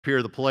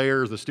Here, the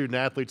players, the student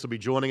athletes will be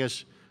joining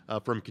us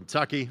from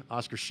Kentucky: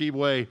 Oscar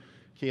Shebue,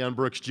 Keon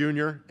Brooks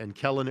Jr., and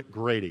Kellen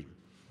Grady.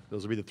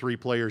 Those will be the three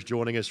players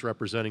joining us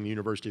representing the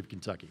University of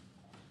Kentucky.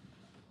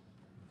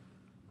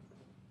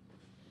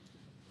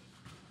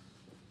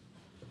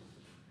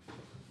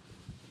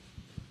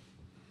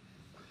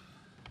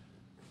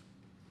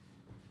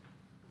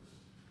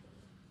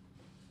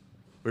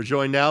 We're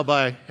joined now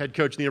by head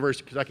coach of the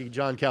University of Kentucky,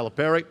 John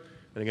Calipari,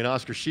 and again,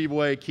 Oscar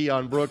Shebue,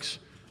 Keon Brooks,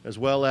 as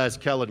well as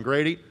Kellen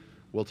Grady.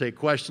 We'll take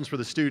questions for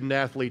the student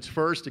athletes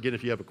first. Again,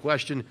 if you have a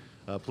question,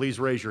 please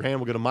raise your hand.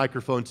 We'll get a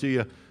microphone to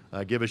you.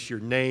 Give us your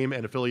name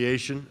and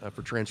affiliation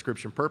for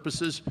transcription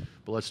purposes.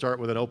 But let's start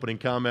with an opening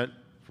comment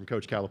from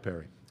Coach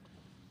Calipari.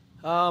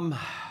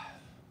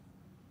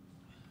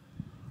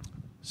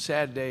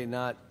 Sad day,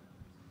 not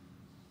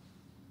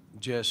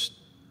just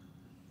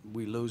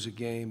we lose a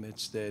game,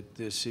 it's that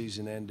this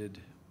season ended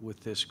with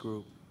this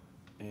group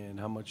and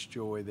how much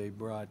joy they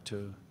brought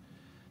to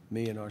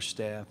me and our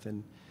staff.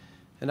 And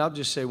I'll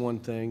just say one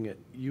thing.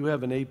 You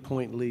have an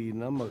 8-point lead,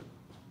 and I'm a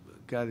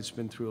guy that's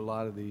been through a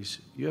lot of these.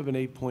 You have an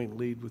 8-point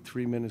lead with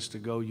 3 minutes to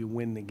go, you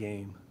win the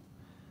game.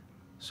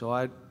 So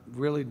I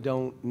really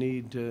don't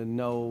need to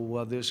know,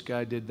 well, this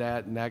guy did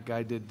that and that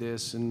guy did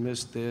this and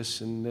missed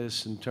this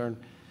and turned.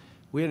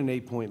 We had an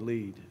 8-point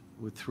lead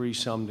with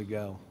 3-some to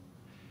go.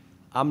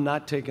 I'm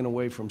not taking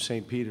away from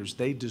St. Peter's.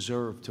 They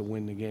deserve to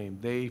win the game.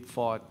 They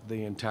fought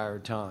the entire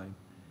time.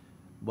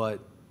 But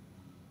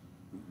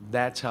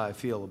that's how I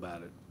feel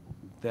about it.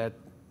 That,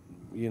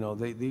 you know,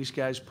 these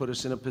guys put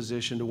us in a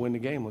position to win the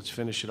game. Let's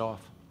finish it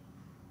off.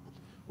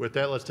 With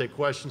that, let's take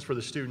questions for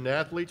the student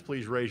athletes.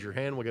 Please raise your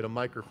hand. We'll get a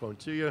microphone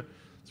to you.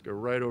 Let's go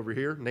right over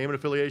here. Name and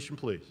affiliation,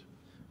 please.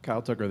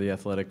 Kyle Tucker, The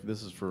Athletic.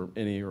 This is for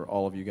any or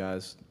all of you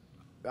guys.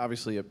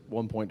 Obviously, at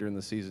one point during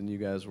the season, you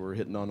guys were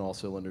hitting on all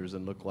cylinders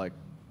and looked like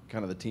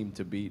kind of the team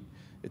to beat.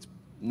 It's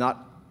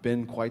not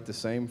been quite the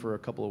same for a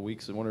couple of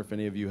weeks. I wonder if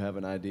any of you have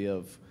an idea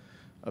of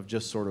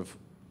just sort of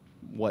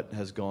what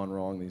has gone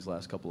wrong these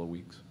last couple of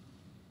weeks.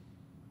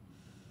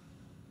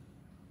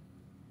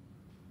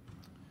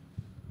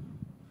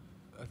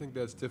 I think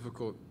that's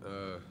difficult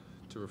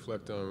to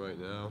reflect on right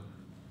now.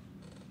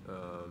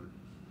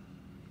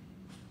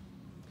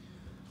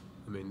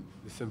 I mean,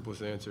 the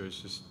simplest answer is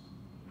just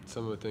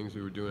some of the things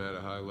we were doing at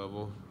a high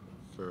level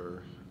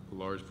for a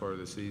large part of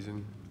the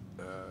season,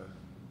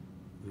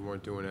 we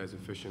weren't doing as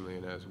efficiently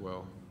and as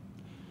well.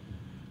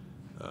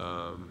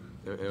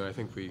 And I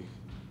think the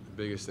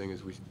biggest thing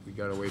is we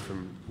got away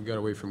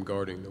from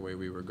guarding the way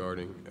we were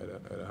guarding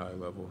at a high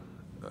level,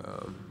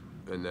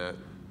 and that,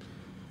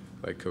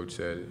 like Coach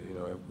said, you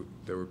know,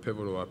 there were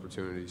pivotal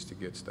opportunities to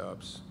get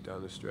stops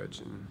down the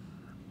stretch, and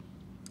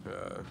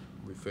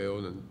we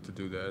failed to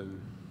do that,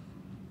 and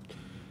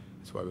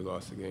that's why we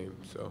lost the game.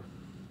 So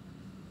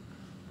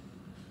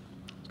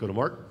let's go to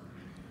Mark.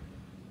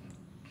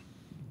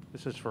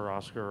 This is for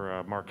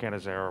Oscar. Mark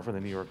Cannizzaro from the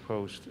New York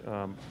Post.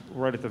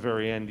 Right at the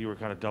very end, you were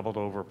kind of doubled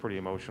over, pretty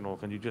emotional.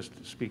 Can you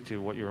just speak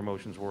to what your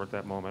emotions were at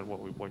that moment,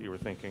 what you were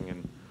thinking,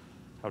 and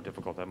how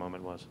difficult that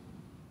moment was?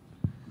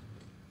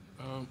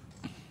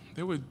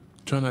 They were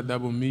trying to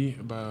double me,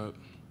 but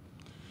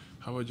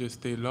I would just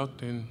stay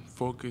locked and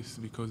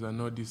focused because I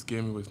know this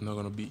game was not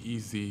going to be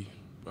easy.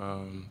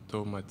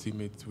 Told my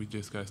teammates, we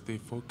just got to stay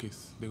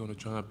focused. They're going to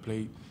try to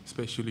play,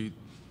 especially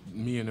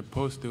me in the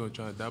post, they're going to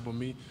try to double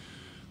me.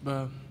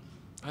 But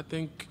I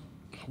think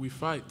we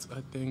fight.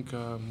 I think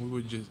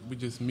we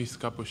just missed a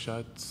couple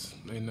shots.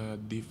 In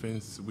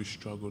defense, we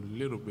struggled a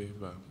little bit,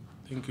 but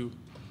I think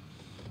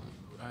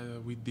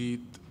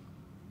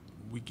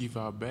we give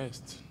our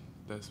best.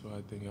 That's what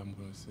I think I'm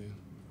going to say.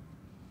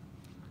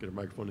 Get a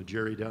microphone to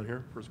Jerry down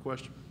here. First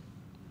question.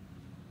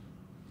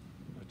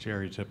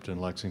 Jerry Tipton,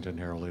 Lexington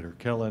Herald Leader.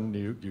 Kellen,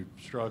 you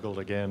struggled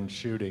again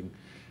shooting.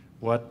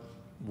 What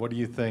do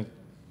you think?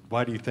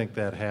 Why do you think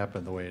that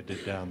happened the way it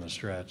did down the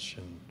stretch?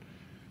 And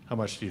how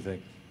much do you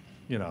think,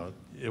 you know,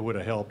 it would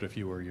have helped if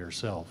you were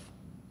yourself?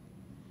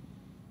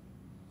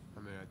 I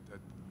mean,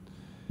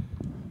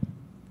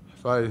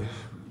 if I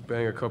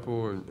bang a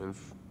couple and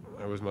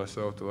I was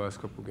myself the last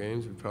couple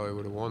games, we probably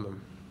would have won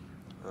them.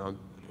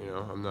 You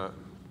know, I'm not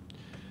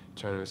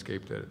trying to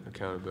escape that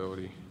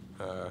accountability.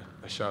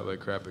 I shot like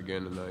crap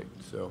again tonight,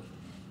 so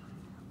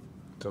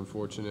it's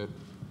unfortunate.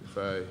 If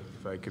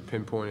I could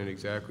pinpoint it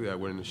exactly, I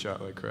wouldn't have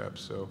shot like crap.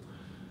 So,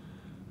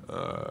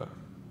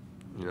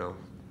 you know,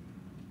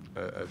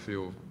 I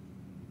feel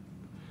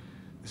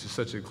this is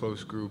such a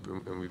close group,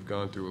 and we've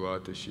gone through a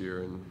lot this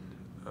year, and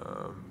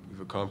we've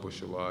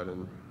accomplished a lot.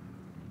 And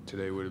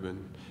today would have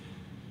been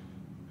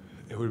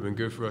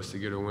good for us to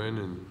get a win.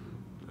 And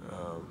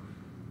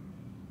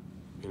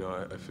you know,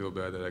 I feel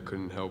bad that I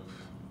couldn't help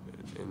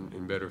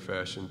in better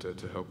fashion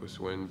to help us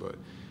win, but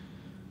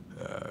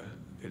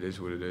it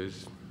is what it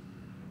is.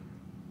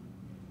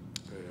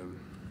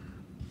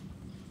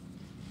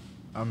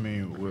 I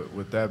mean,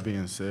 with that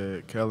being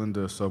said, Kellen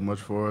does so much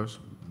for us.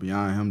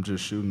 Beyond him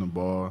just shooting the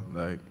ball,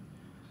 like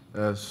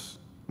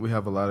we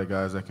have a lot of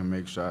guys that can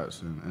make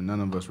shots, and none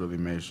of us really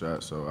made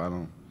shots. So I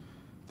don't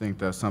think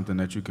that's something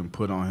that you can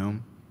put on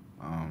him.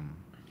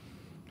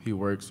 He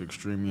works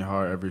extremely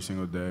hard every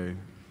single day.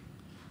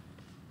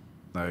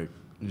 Like,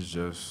 it's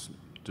just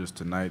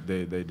tonight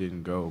they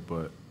didn't go,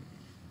 but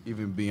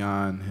even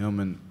beyond him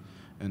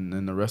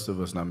and the rest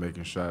of us not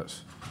making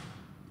shots,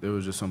 there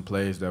was just some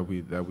plays that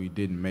we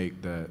didn't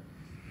make that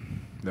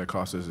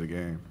cost us the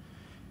game.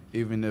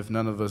 Even if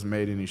none of us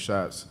made any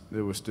shots,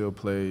 there were still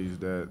plays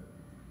that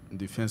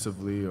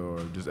defensively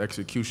or just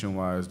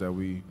execution-wise that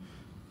we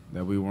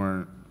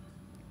weren't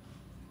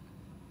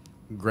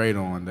great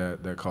on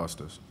that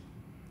cost us.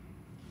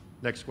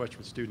 Next question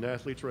for student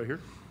athletes right here.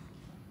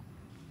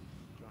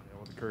 Johnny,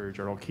 with the Courier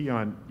Journal.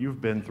 Keon, you've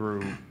been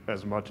through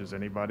as much as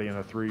anybody in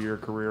a 3-year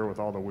career with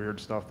all the weird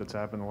stuff that's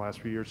happened the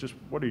last few years. Just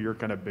what are your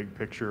kind of big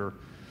picture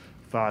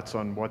thoughts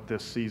on what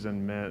this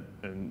season meant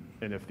and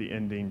if the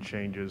ending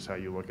changes how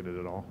you look at it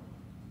at all?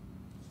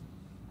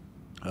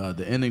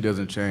 The ending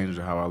doesn't change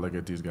how I look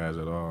at these guys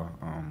at all.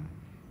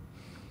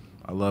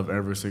 I love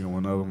every single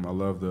one of them. I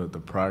love the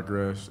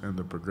progress and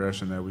the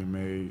progression that we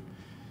made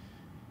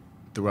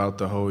throughout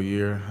the whole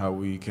year, how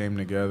we came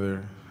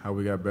together, how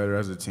we got better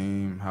as a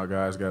team, how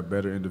guys got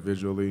better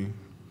individually.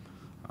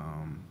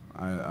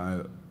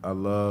 I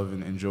love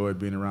and enjoy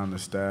being around the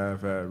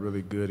staff, had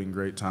really good and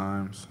great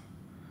times.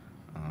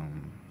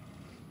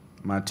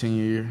 My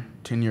tenure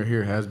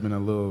here has been a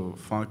little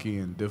funky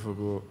and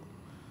difficult,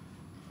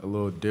 a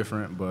little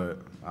different, but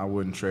I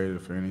wouldn't trade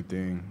it for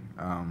anything.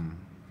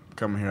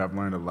 Coming here, I've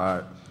learned a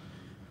lot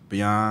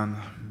beyond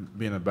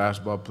being a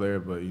basketball player,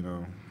 but, you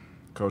know,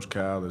 Coach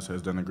Cal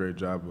has done a great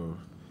job of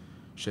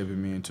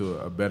shaping me into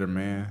a better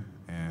man.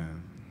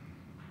 And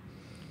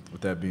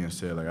with that being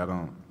said, like, I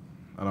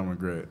don't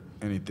regret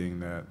anything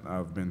that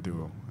I've been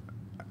through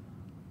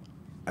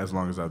as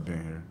long as I've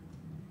been here.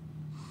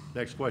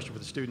 Next question for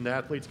the student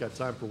athletes. Got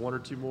time for one or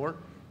two more?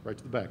 Right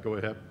to the back. Go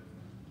ahead.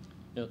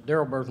 Yeah,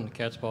 Daryl Burr from the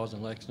Cats Paws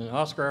in Lexington.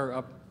 Oscar, I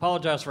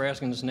apologize for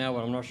asking this now,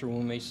 but I'm not sure when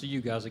we may see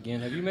you guys again.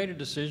 Have you made a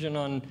decision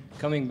on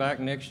coming back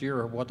next year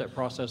or what that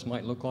process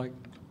might look like?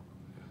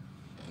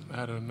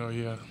 I don't know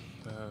yet.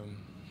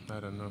 I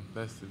don't know.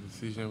 That's the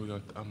decision I'm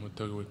going to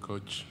talk with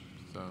Coach.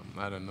 So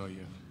I don't know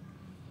yet.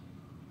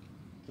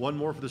 One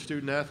more for the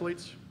student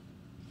athletes.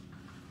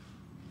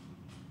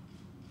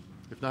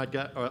 If not,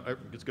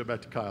 let's go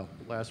back to Kyle.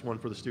 Last one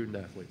for the student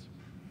athletes.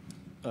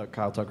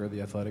 Kyle Tucker,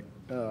 The Athletic.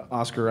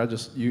 Oscar,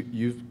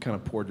 you've kind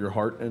of poured your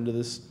heart into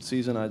this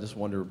season. I just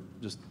wonder,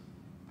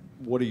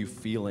 what are you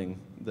feeling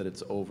that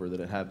it's over, that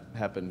it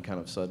happened kind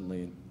of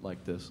suddenly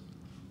like this?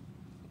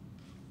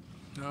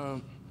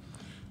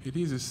 It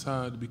is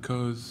sad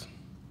because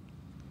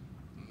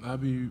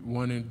I've been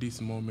wanting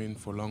this moment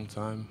for a long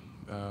time.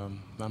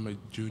 I'm a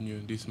junior.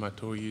 This is my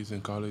 2 years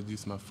in college.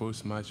 This is my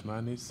first March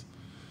Madness.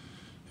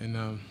 And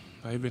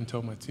I even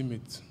told my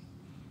teammates,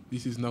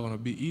 this is not going to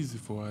be easy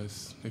for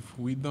us. If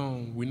we're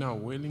not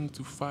willing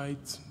to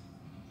fight,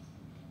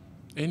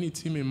 any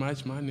team in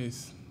March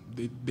Madness,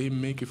 they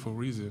make it for a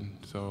reason.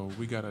 So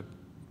we got to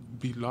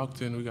be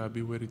locked in. We got to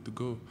be ready to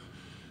go.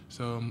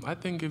 So I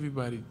think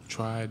everybody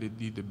tried. They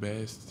did the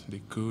best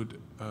they could.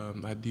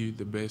 I did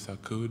the best I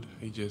could.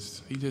 It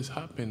just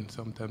happened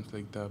sometimes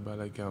like that. But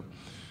like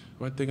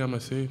one thing I'm going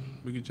to say,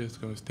 we're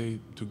just going to stay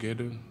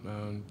together,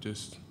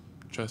 just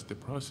trust the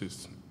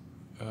process.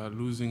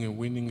 Losing and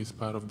winning is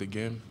part of the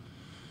game.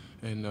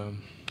 And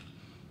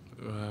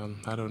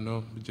I don't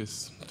know, we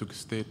just to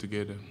stay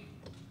together.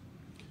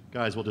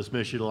 Guys, we'll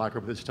dismiss you to locker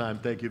room this time.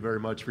 Thank you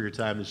very much for your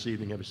time this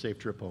evening. Have a safe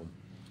trip home.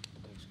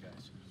 Thanks,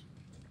 guys.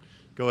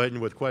 Go ahead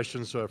and with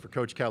questions for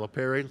Coach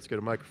Calipari. Let's get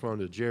a microphone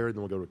to Jerry,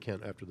 then we'll go to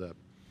Kent after that.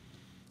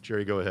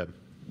 Jerry, go ahead.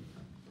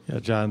 Yeah,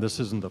 John, this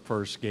isn't the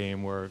first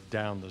game where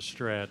down the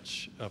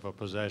stretch of a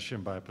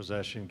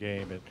possession-by-possession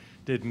game it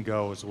didn't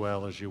go as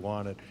well as you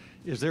wanted.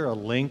 Is there a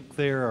link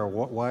there, or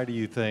why do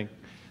you think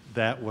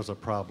that was a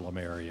problem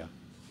area?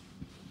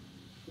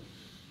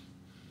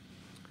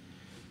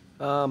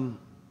 I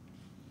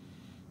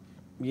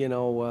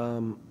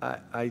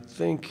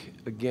think,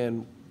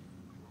 again,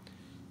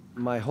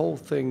 my whole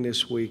thing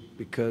this week,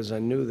 because I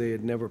knew they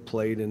had never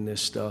played in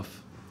this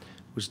stuff,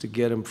 was to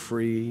get them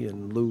free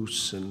and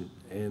loose, and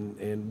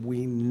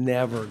we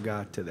never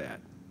got to that,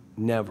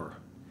 never.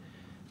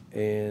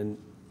 And,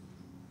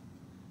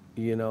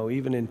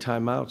 even in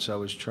timeouts, I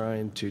was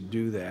trying to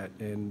do that,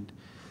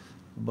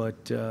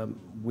 but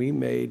we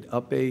made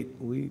up 8.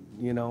 We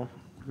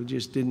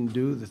just didn't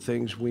do the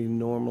things we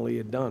normally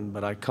had done.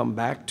 But I come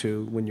back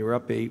to, when you're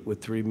up 8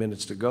 with 3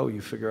 minutes to go,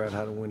 you figure out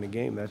how to win the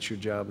game. That's your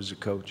job as a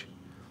coach.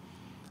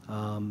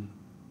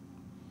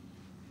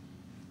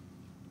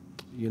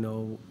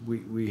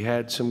 We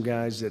had some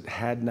guys that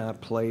had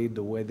not played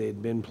the way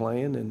they'd been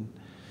playing, and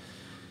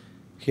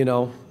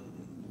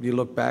you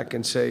look back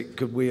and say,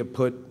 could we have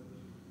put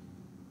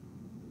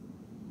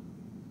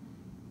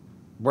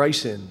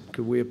Bryce in?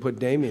 Could we have put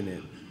Damian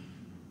in?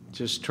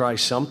 Just try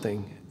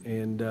something.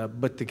 And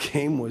but the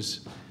game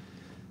was,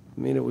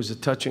 it was a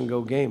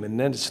touch-and-go game. And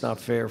then it's not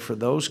fair for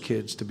those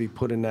kids to be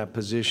put in that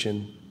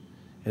position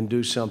and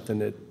do something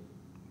that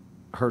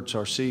hurts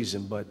our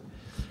season. But,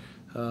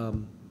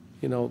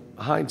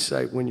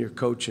 hindsight when you're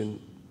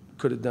coaching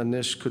could have done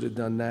this, could have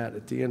done that.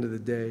 At the end of the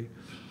day,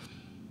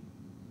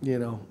 you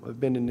know, I've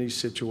been in these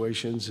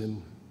situations,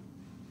 and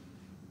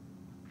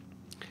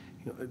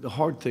you know, the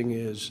hard thing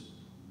is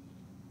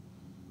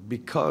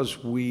because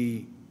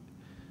the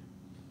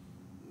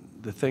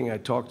thing I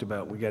talked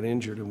about, we got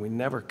injured and we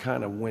never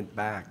kind of went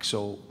back.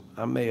 So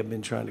I may have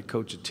been trying to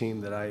coach a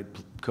team that I had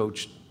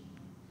coached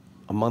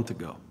a month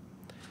ago.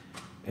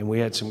 And we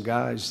had some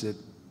guys that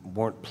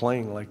weren't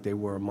playing like they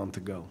were a month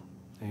ago.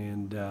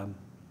 And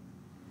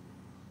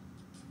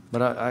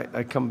but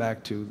I come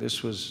back to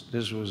this was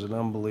an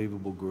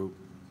unbelievable group.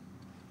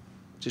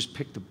 Just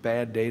picked a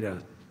bad day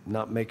to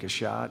not make a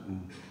shot,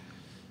 and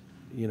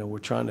you know, we're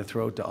trying to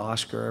throw it to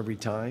Oscar every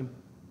time.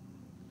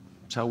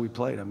 That's how we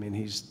played. I mean,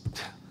 he's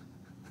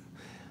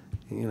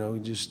you know,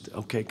 just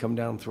okay, come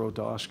down and throw it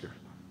to Oscar.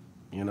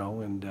 You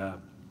know, and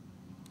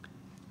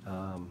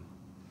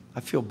I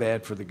feel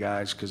bad for the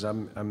guys because I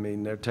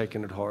mean, they're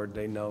taking it hard.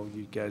 They know.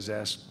 You guys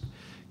asked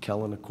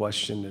Kellen a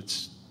question.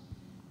 It's,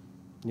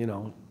 you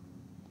know,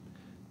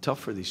 tough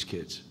for these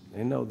kids.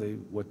 They know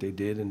what they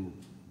did and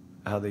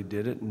how they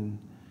did it.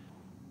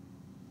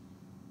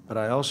 But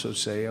I also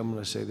say, I'm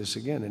going to say this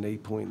again, an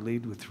 8-point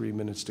lead with 3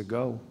 minutes to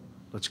go.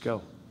 Let's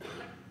go.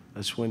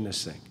 Let's win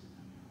this thing.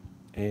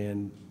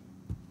 And,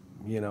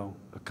 you know,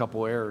 a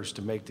couple errors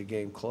to make the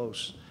game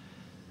close.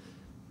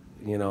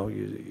 You know,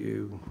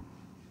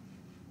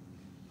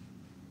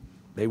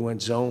 they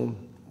went zone,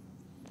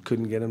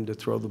 couldn't get them to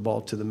throw the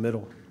ball to the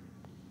middle.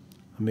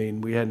 I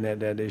mean, we hadn't had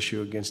that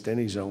issue against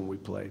any zone we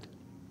played,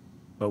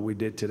 but we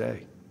did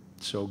today.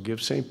 So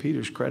give St.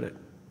 Peter's credit.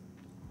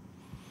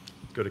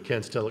 Go to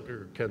Ken's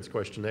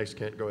question next.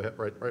 Kent, go ahead,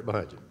 right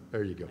behind you.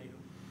 There you go.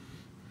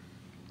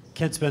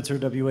 Ken Spencer,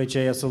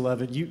 WHAS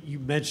 11. You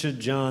mentioned,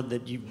 John,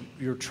 that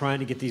you're trying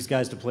to get these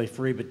guys to play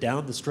free, but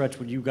down the stretch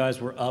when you guys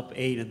were up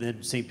 8 and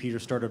then St. Peter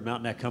started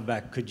mounting that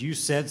comeback, could you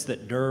sense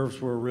that nerves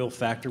were a real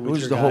factor with your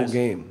guys? It was the whole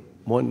game.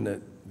 One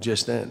that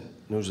just then.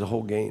 It was the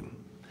whole game.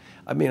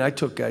 I mean, I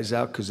took guys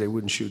out because they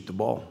wouldn't shoot the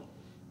ball.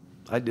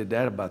 I did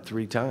that about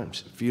 3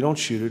 times. If you don't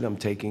shoot it, I'm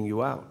taking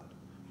you out.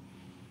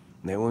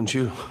 And they wouldn't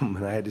shoot them,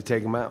 and I had to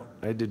take them out.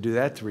 I had to do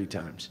that 3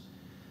 times.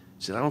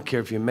 I said, I don't care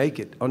if you make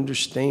it.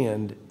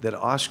 Understand that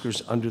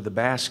Oscar's under the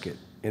basket,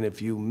 and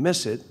if you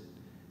miss it,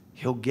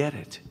 he'll get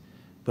it.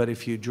 But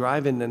if you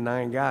drive into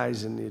 9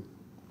 guys and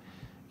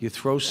you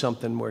throw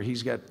something where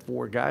he's got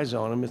 4 guys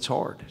on him, it's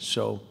hard.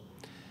 So,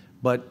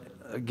 but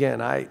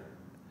again,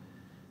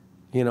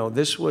 you know,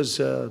 this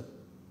was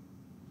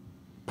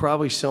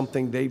probably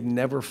something they've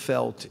never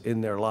felt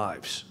in their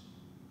lives.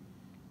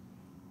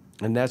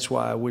 And that's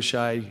why I wish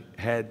I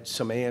had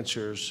some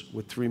answers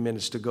with 3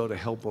 minutes to go to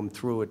help them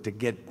through it to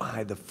get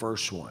by the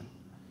first one.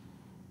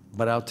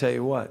 But I'll tell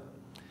you what,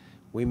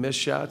 we missed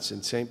shots,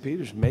 and St.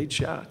 Peter's made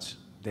shots.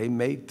 They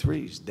made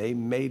threes. They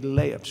made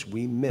layups.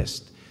 We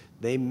missed.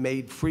 They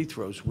made free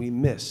throws. We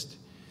missed.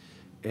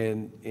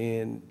 And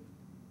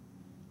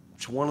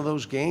it's one of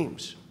those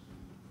games.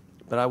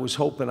 But I was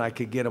hoping I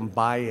could get them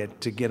by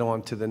it to get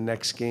on to the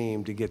next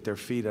game, to get their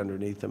feet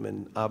underneath them,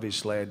 and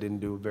obviously I didn't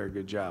do a very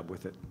good job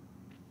with it.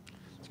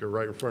 Go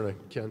right in front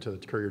of Ken to the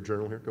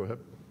Courier-Journal here. Go ahead.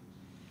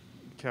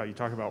 Cal, you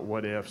talk about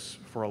what ifs.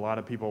 For a lot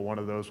of people, one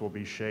of those will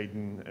be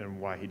Shaden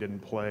and why he didn't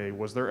play.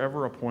 Was there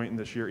ever a point in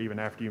this year, even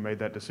after you made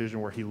that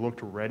decision, where he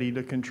looked ready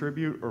to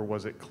contribute, or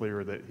was it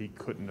clear that he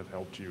couldn't have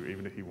helped you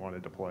even if he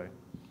wanted to play?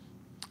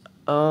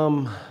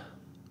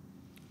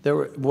 There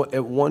were,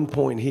 at one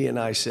point, he and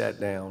I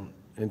sat down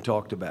and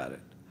talked about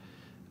it.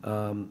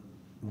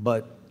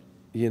 But,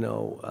 you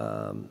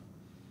know,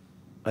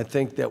 I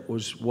think that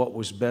was what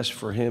was best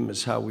for him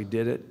is how we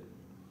did it.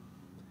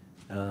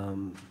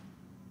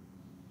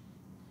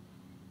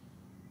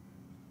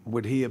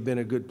 Would he have been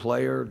a good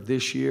player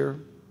this year?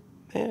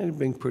 He'd have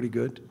been pretty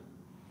good.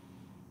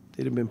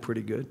 He'd have been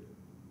pretty good.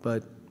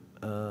 But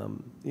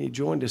he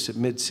joined us at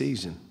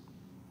midseason.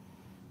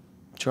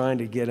 Trying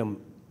to get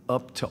him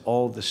up to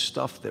all the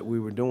stuff that we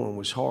were doing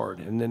was hard.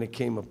 And then it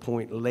came a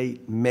point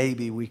late,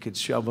 maybe we could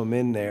shove him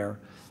in there.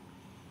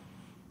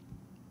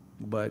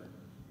 But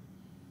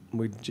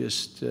we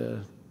just,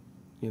 you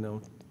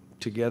know,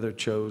 together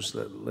chose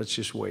that let's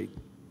just wait.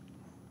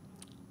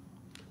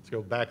 Let's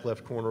go back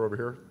left corner over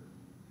here.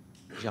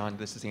 John,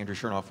 this is Andrew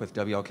Chernoff with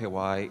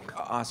WLKY.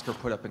 Oscar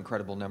put up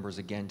incredible numbers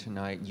again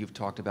tonight. You've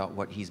talked about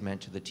what he's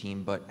meant to the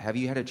team, but have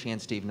you had a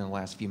chance to even in the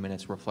last few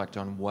minutes reflect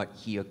on what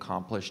he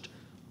accomplished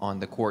on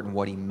the court and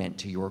what he meant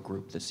to your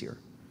group this year?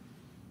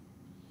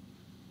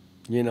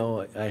 You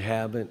know, I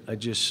haven't. I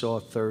just saw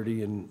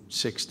 30 and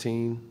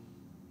 16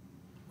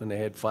 when they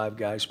had 5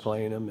 guys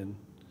playing him,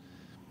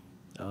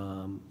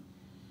 and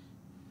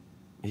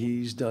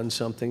he's done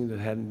something that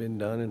hadn't been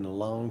done in a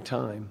long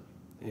time,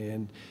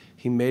 and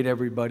he made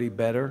everybody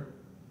better.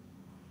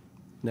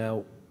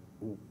 Now,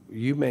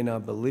 you may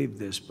not believe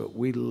this, but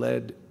we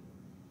led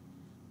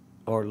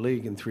our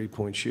league in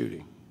three-point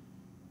shooting.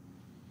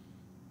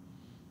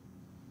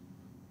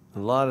 A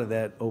lot of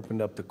that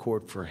opened up the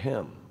court for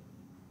him.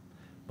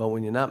 But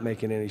when you're not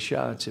making any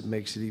shots, it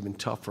makes it even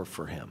tougher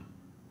for him.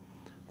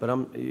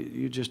 But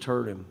you just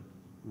heard him.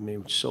 I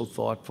mean, so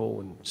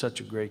thoughtful and such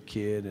a great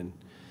kid. And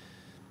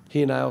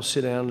he and I will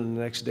sit down in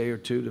the next day or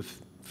two to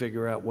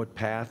figure out what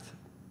path,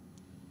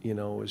 you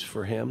know, is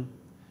for him.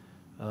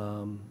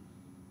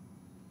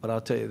 But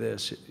I'll tell you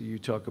this, you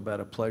talk about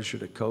a pleasure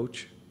to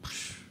coach.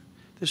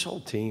 This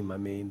whole team, I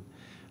mean,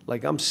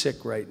 like I'm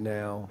sick right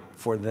now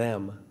for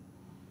them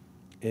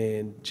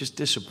and just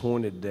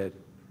disappointed that,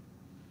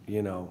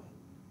 you know,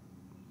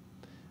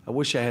 I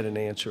wish I had an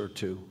answer or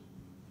two.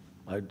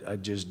 I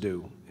just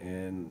do.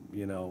 And,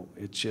 you know,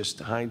 it's just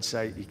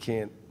hindsight. You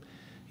can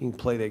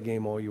play that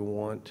game all you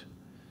want.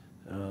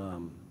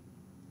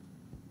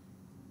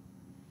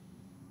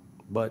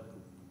 But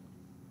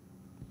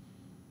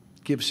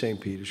give St.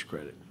 Peter's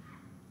credit.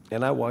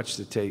 And I watched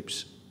the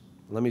tapes.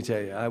 Let me tell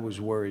you, I was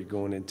worried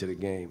going into the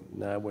game.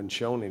 Now, I wasn't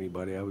showing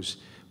anybody. I was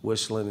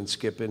whistling and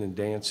skipping and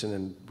dancing,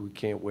 and we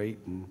can't wait.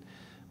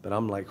 But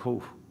I'm like,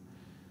 whew,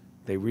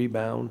 they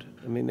rebound.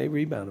 I mean, they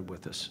rebounded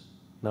with us.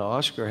 Now,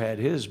 Oscar had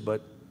his,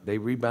 but they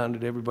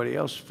rebounded everybody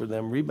else for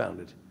them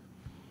rebounded.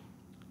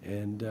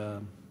 And,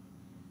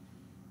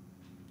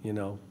 you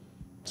know,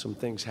 some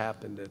things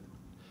happened that,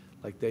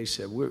 like they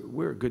said,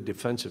 we're a good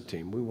defensive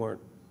team. We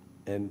weren't,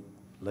 and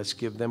let's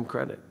give them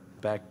credit.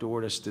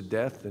 Backdoored us to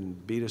death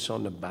and beat us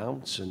on the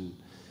bounce and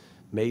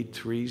made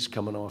threes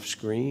coming off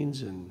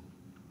screens, and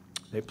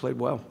they played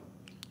well.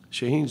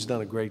 Shaheen's done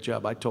a great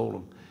job. I told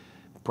him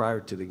prior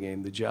to the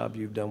game, the job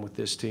you've done with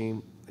this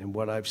team and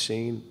what I've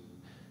seen,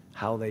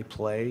 how they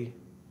play,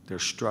 their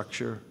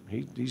structure,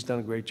 he's done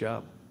a great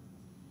job.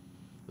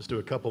 Let's do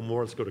a couple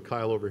more. Let's go to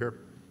Kyle over here.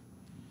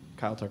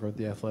 Kyle Tucker with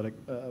The Athletic.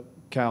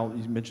 Cal,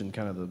 you mentioned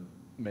kind of the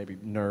maybe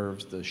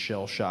nerves, the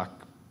shell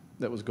shock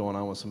that was going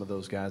on with some of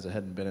those guys that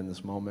hadn't been in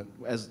this moment.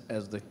 As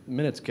the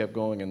minutes kept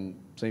going and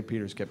St.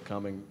 Peter's kept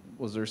coming,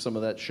 was there some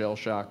of that shell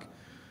shock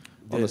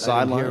on the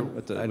sideline?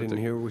 I didn't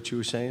hear what you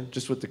were saying.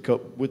 Just with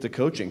the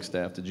coaching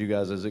staff, did you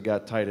guys, as it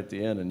got tight at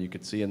the end and you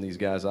could see in these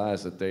guys'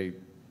 eyes that they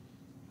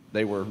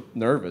were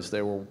nervous,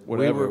 they were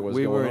whatever was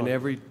going on? We were in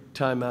every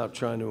timeout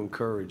trying to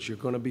encourage, you're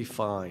going to be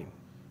fine.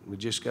 We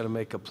just got to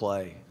make a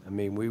play. I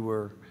mean, we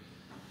were,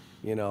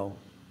 you know,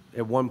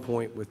 at one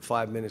point with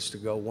 5 minutes to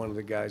go, one of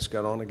the guys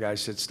got on. The guy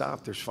said,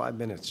 stop, there's 5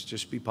 minutes.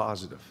 Just be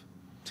positive.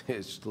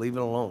 Just leave it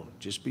alone.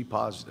 Just be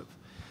positive.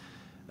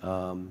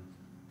 And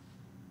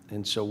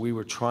so we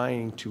were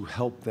trying to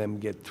help them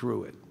get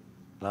through it.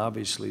 And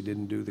obviously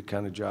didn't do the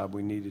kind of job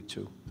we needed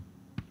to.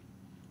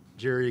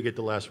 Jerry, you get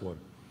the last one.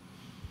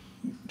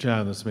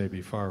 John, this may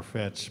be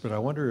far-fetched, but I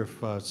wonder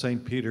if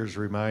St. Peter's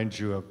reminds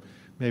you of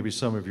maybe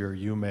some of your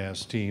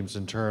UMass teams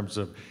in terms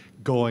of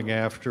going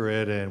after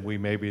it, and we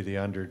may be the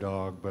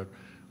underdog, but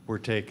we're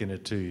taking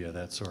it to you,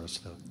 that sort of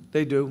stuff.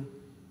 They do.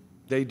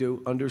 They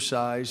do.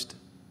 Undersized,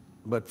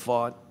 but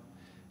fought.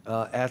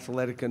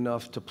 Athletic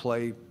enough to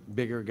play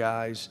bigger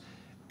guys,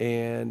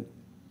 and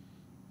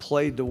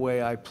played the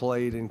way I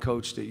played and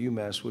coached at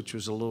UMass, which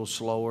was a little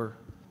slower.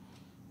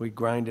 We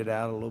grinded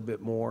out a little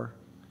bit more.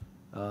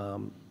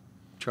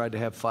 Tried to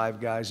have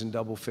 5 guys in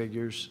double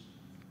figures,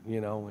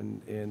 you know,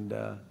 and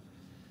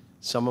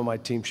some of my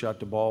team shot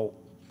the ball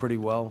pretty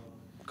well.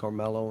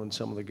 Carmelo and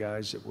some of the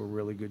guys that were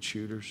really good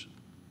shooters.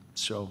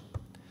 So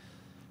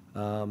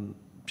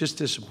just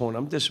disappointed.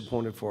 I'm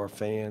disappointed for our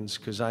fans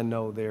because I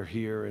know they're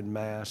here in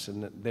mass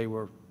and they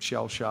were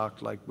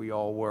shell-shocked like we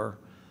all were.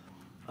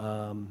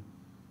 But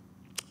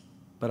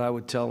I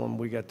would tell them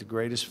we got the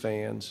greatest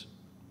fans,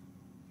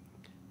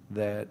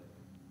 that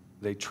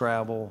they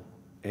travel,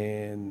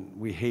 and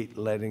we hate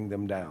letting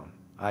them down.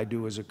 I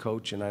do as a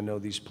coach, and I know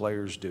these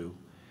players do.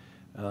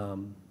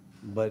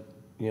 But,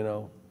 you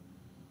know,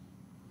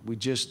 we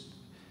just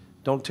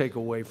don't take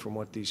away from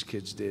what these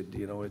kids did.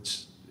 You know,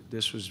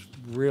 this was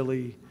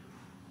really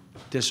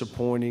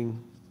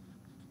disappointing,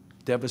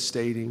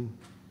 devastating,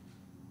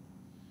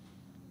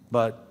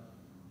 but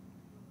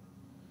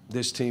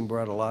this team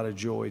brought a lot of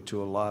joy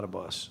to a lot of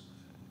us.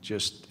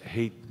 Just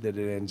hate that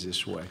it ends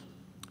this way.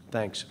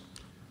 Thanks.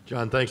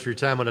 John, thanks for your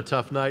time on a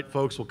tough night.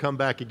 Folks, we'll come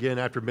back again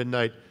after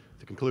midnight at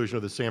the conclusion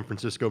of the San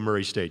Francisco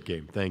Murray State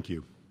game. Thank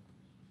you.